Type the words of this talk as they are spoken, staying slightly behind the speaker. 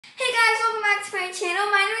Hey guys, welcome back to my channel.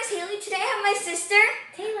 My name is Haley. Today I have my sister,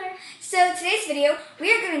 Taylor. So today's video,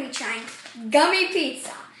 we are going to be trying gummy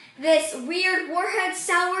pizza, this weird Warhead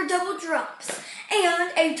sour double drops,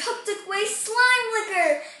 and a Toxic Waste slime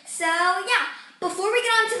liquor. So yeah, before we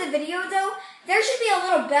get on to the video though, there should be a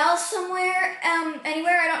little bell somewhere,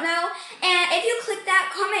 anywhere, I don't know. And if you click that,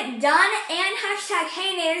 comment done and hashtag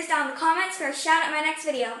HeyNators down in the comments for a shout out in my next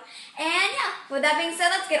video. And yeah, with that being said,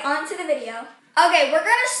 let's get on to the video. Okay, we're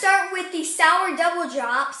going to start with the sour double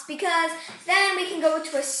drops because then we can go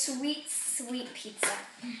to a sweet, sweet pizza.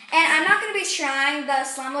 And I'm not going to be trying the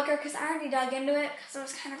slime liquor because I already dug into it because it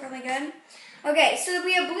was kind of really good. Okay, so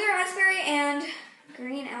we have blue raspberry and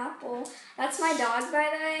green apple. That's my dog, by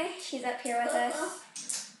the way. She's up here with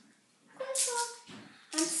us.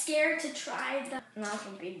 I'm scared to try the mouth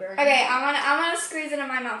will be burning. Okay, I'm gonna squeeze it in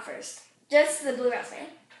my mouth first. Just the blue raspberry.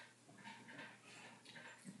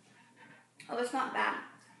 Oh, it's not bad.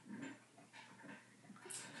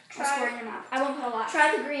 I'll squirt it in your mouth. I won't put a lot.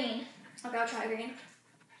 Try the green. Okay, I'll try green.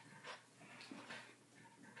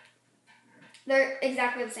 They're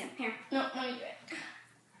exactly the same. Here. No, you do it.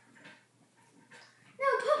 No,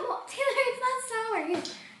 put more. Taylor, it's not sour. Here.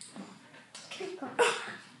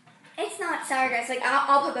 It's not sour, guys. Like,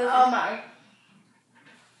 I'll put both Oh in. my.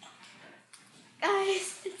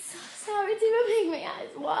 Guys, it's so sour. It's even making my eyes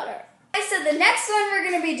water. So the next one we're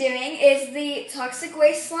going to be doing is the Toxic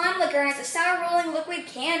Waste slime liquor, and it's a sour rolling liquid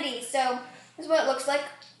candy. So this is what it looks like.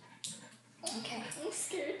 Okay. I'm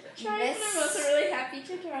scared to try it, but I'm also really happy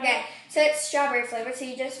to try it. Okay, so it's strawberry flavored, so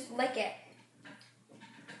you just lick it.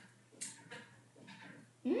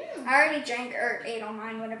 I already drank or ate all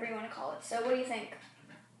mine, whatever you want to call it. So what do you think?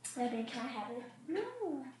 Maybe can I have it?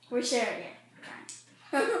 No. We're sharing it.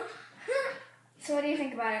 Fine. So what do you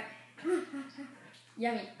think about it?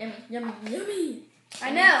 Yummy, yummy, yummy, yummy.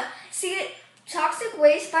 I know. See, Toxic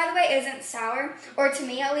Waste, by the way, isn't sour. Or to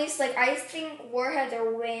me, at least. Like, I think Warheads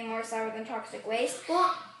are way more sour than Toxic Waste.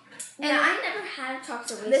 Well, and I never had a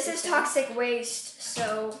Toxic Waste. This is Toxic Waste,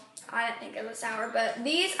 so I didn't think it was sour. But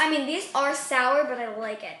these are sour, but I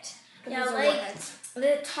like it. Yeah, These are like Warheads.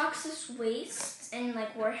 the Toxic Waste and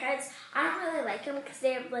like Warheads, I don't really like them because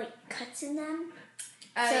they have like cuts in them.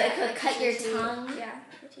 So it could cut your tongue. Yeah.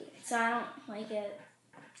 So I don't like it.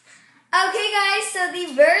 Okay, guys, so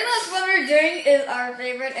the very last one we're doing is our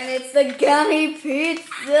favorite, and it's the gummy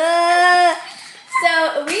pizza.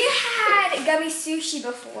 So we had gummy sushi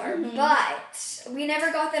before, but we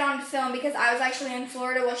never got that on film because I was actually in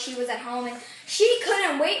Florida while she was at home, and she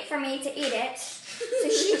couldn't wait for me to eat it. So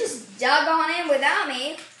she just dug on in without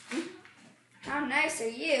me. How nice are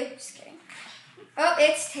you? Just kidding. Oh,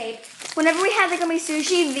 it's taped. Whenever we had the gummy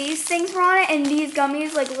sushi, these things were on it, and these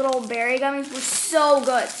gummies, like little berry gummies, were so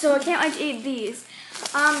good. So I can't wait to eat these.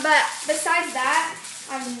 But besides that,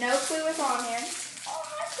 I have no clue what's on here.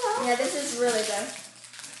 Oh, Yeah, this is really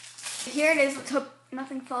good. here it is. Let's hope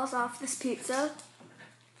nothing falls off this pizza.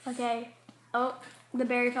 Okay. Oh, the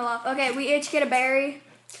berry fell off. Okay, we each get a berry.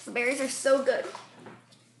 The berries are so good.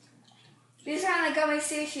 These are on the gummy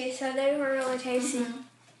sushi, so they were really tasty.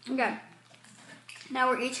 Okay. Now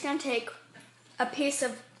we're each going to take a piece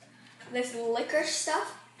of this liquor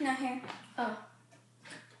stuff. No, here. Oh.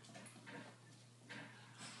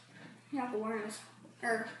 You have worms.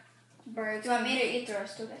 Or birds. Do you want me to eat the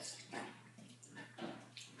rest of this?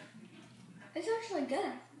 It's actually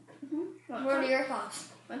good. Want What are some? your thoughts?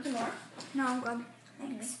 Want some more? No, I'm good.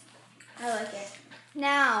 Thanks. I like it.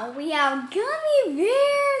 Now, we have gummy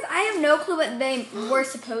bears. I have no clue what they were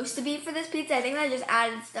supposed to be for this pizza. I think I just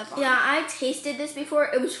added stuff on. Yeah, I tasted this before.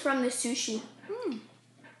 It was from the sushi.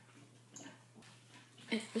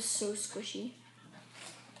 It was so squishy.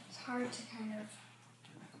 It's hard to kind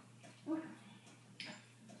of...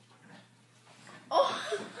 Oh!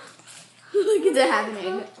 Look at that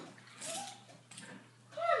happening.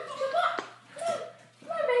 Come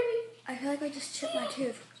on, baby. I feel like I just chipped my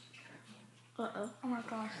tooth. Uh-oh. Oh my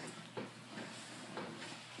gosh.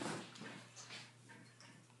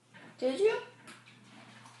 Did you?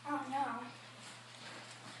 Oh no.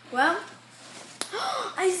 Well,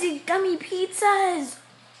 I see gummy pizzas.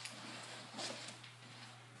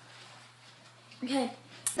 Okay.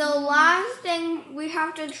 The last thing we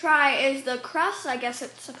have to try is the crust, I guess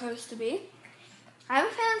it's supposed to be. I have a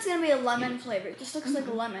feeling it's going to be a lemon flavor. It just looks like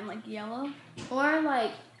a lemon, like yellow. Or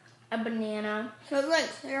like a banana. So it's like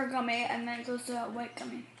clear gummy, and then it goes to white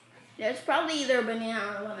gummy. Yeah, it's probably either a banana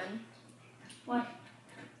or a lemon. What?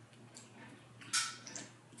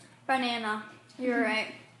 Banana. You're right.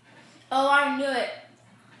 Oh, I knew it.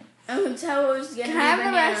 I could tell it was going to be Can I have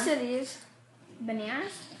banana. the rest of these?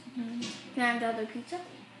 Bananas? Can I have the other pizza?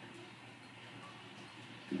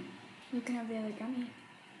 You can have the other gummy.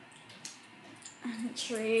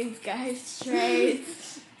 Trades, guys,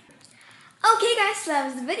 trades. Okay, guys, so that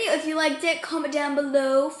was the video. If you liked it, comment down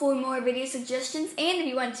below for more video suggestions and if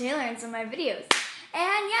you want to learn some of my videos.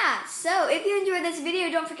 And yeah, so if you enjoyed this video,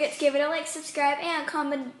 don't forget to give it a like, subscribe, and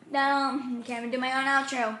comment down. Can't even do my own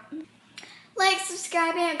outro. Like,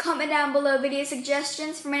 subscribe, and comment down below video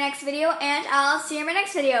suggestions for my next video, and I'll see you in my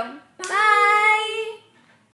next video. Bye!